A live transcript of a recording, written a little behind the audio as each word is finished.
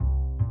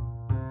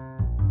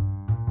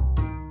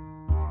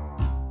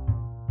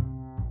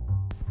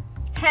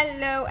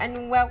Hello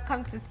and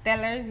welcome to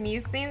Stellar's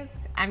Musings.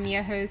 I'm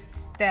your host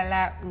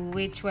Stella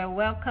which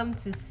welcome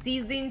to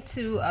season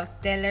 2 of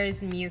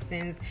Stellar's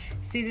Musings.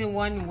 Season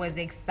 1 was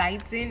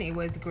exciting, it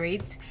was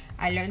great.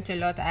 I learned a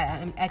lot.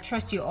 I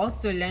trust you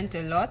also learned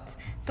a lot.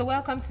 So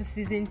welcome to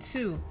season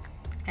 2.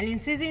 And in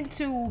season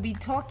 2 we'll be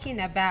talking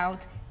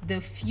about the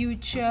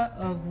future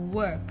of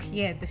work.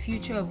 The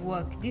future of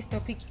work. This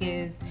topic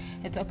is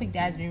a topic that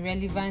has been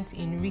relevant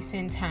in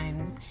recent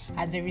times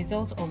as a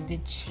result of the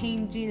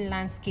changing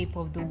landscape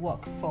of the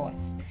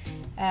workforce.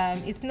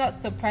 It's not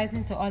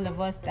surprising to all of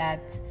us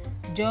that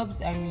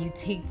jobs are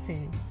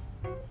mutating.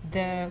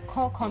 The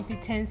core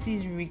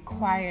competencies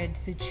required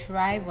to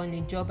thrive on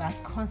a job are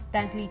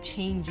constantly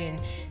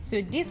changing.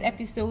 So this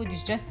episode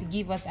is just to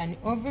give us an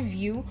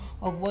overview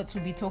of what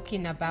we'll be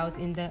talking about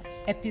in the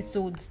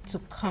episodes to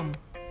come.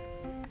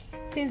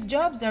 Since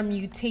jobs are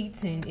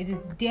mutating, it is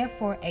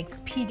therefore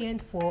expedient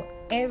for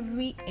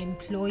every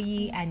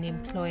employee and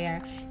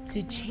employer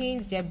to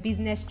change their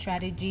business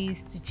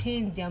strategies, to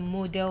change their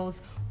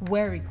models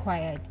where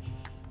required.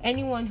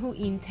 Anyone who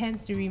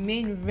intends to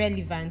remain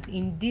relevant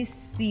in this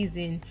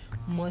season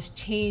must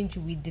change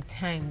with the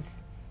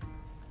times.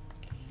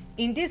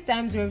 In these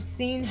times, we've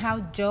seen how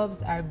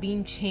jobs are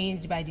being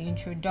changed by the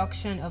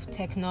introduction of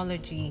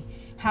technology,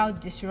 how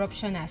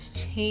disruption has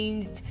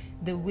changed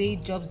the way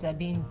jobs are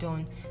being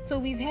done. So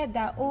we've heard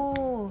that,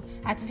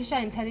 artificial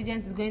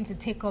intelligence is going to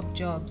take up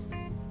jobs.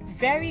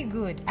 Very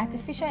good.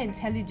 Artificial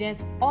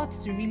intelligence ought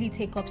to really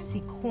take up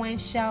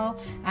sequential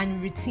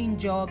and routine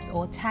jobs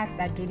or tasks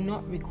that do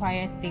not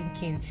require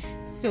thinking.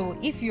 So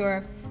if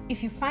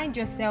you find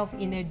yourself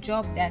in a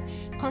job that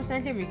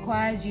constantly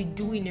requires you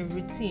doing a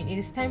routine, it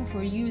is time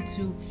for you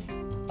to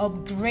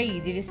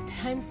upgrade. It is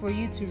time for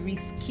you to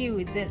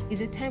reskill.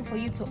 It's a time for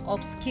you to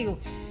upskill.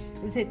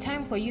 It's a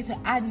time for you to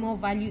add more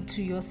value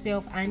to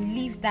yourself and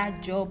leave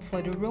that job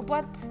for the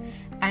robots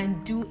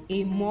and do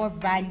a more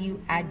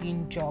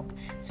value-adding job.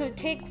 So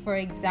take, for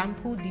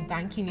example, the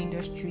banking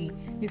industry.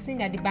 We've seen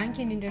that the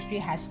banking industry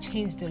has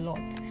changed a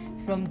lot.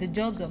 From the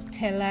jobs of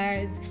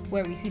tellers,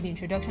 where we see the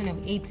introduction of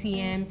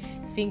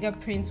ATM,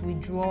 fingerprint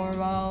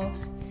withdrawal,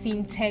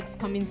 fintechs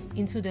coming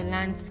into the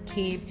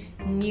landscape,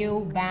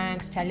 neo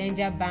banks,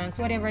 challenger banks,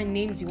 whatever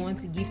names you want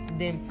to give to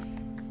them.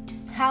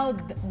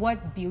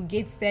 What Bill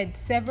Gates said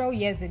several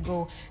years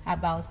ago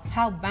about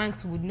how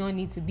banks would not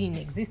need to be in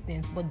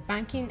existence, but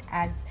banking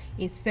as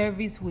a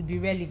service would be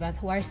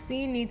relevant. We are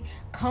seeing it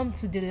come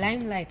to the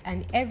limelight,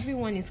 and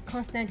everyone is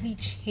constantly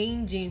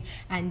changing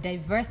and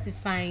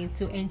diversifying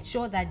to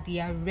ensure that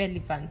they are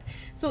relevant.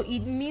 So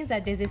it means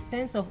that there's a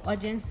sense of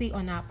urgency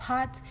on our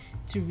part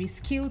to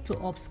reskill, to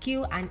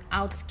upskill, and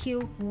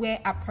outskill where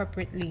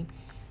appropriately.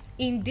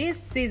 In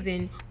this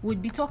season, we'll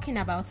be talking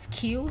about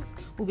skills,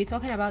 we'll be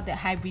talking about the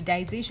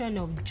hybridization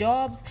of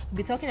jobs, we'll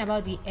be talking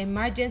about the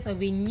emergence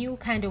of a new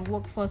kind of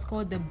workforce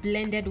called the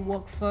blended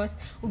workforce,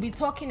 we'll be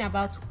talking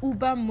about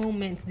Uber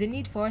moments, the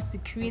need for us to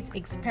create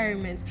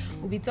experiments,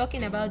 we'll be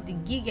talking about the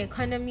gig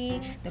economy,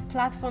 the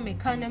platform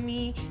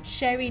economy,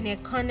 sharing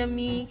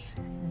economy,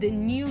 the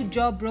new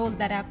job roles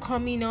that are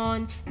coming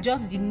on,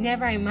 jobs you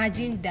never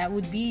imagined that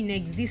would be in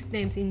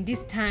existence in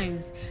these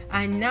times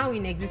and now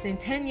in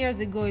existence. 10 years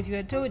ago, if you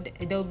were told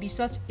there would be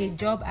such a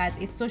job as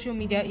a social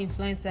media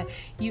influencer,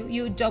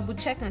 you double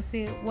check and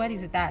say, what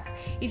is that?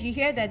 If you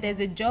hear that there's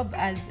a job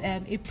as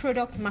a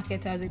product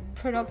marketer, as a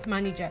product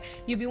manager,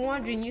 you'll be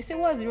wondering, you say,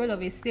 what's the role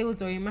of a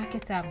sales or a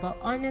marketer? But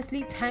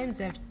honestly,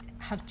 times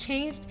have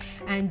changed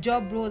and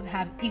job roles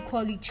have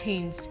equally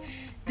changed.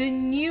 The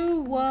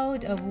new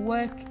world of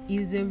work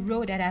is a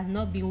road that has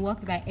not been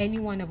walked by any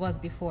one of us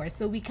before.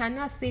 So we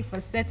cannot say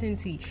for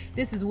certainty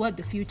this is what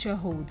the future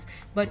holds.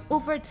 But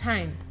over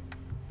time,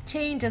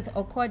 change has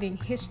occurred in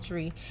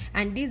history,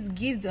 and this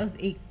gives us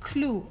a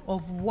clue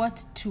of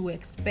what to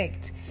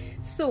expect.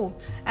 So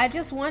I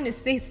just want to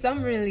say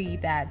summarily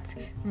that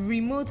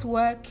remote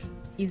work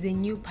is a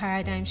new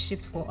paradigm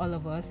shift for all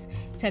of us.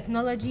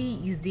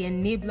 Technology is the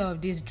enabler of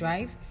this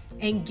drive.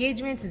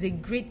 Engagement is a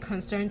great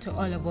concern to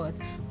all of us,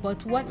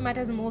 but what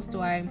matters most to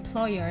our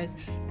employers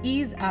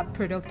is our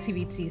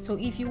productivity. So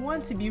if you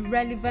want to be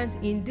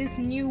relevant in this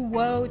new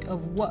world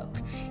of work,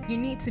 you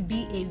need to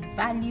be a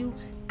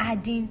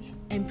value-adding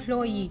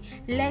employee.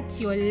 Let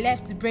your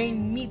left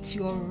brain meet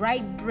your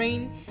right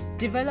brain,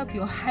 develop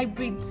your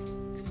hybrid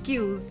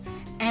skills,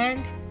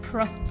 and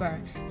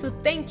prosper. So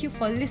thank you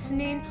for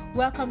listening.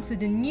 Welcome to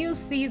the new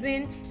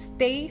season.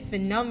 Stay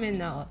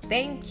phenomenal.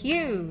 Thank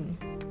you.